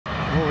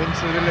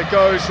into the middle it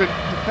goes and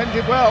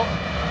defended well.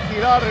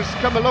 Pilar has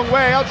come a long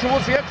way out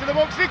towards the edge of the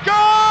box. It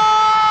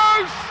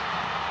goes!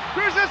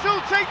 Cruz Azul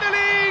take the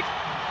lead.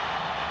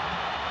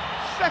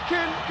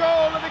 Second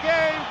goal of the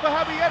game for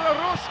Javier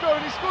Orozco,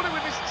 and he scored it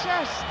with his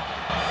chest.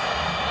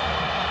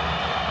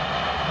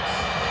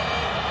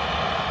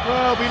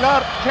 Well,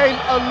 Pilar came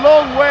a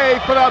long way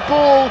for that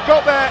ball,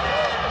 got there,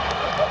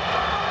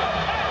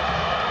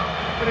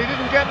 but he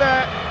didn't get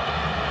there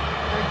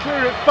and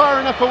clear it far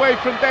enough away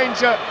from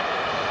danger.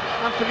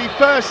 And for the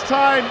first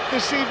time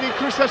this evening,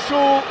 Cruz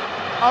Azul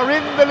are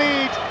in the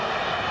lead.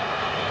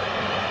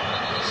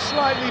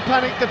 Slightly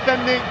panicked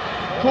defending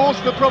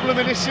caused the problem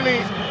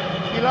initially.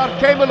 Pilar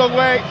came a long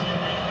way,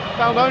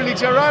 found only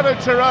Gerardo,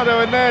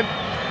 and then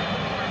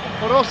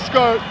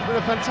Orozco with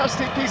a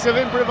fantastic piece of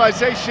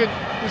improvisation.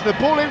 It was the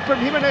ball in from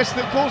Jimenez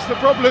that caused the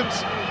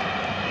problems.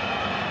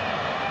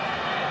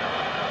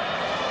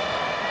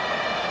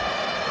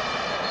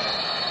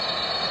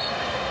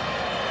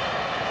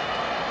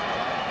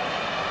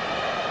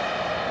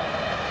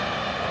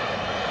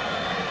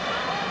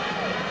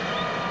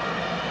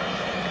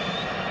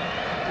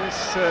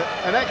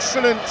 An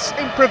excellent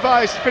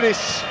improvised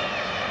finish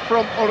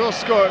from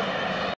Orozco.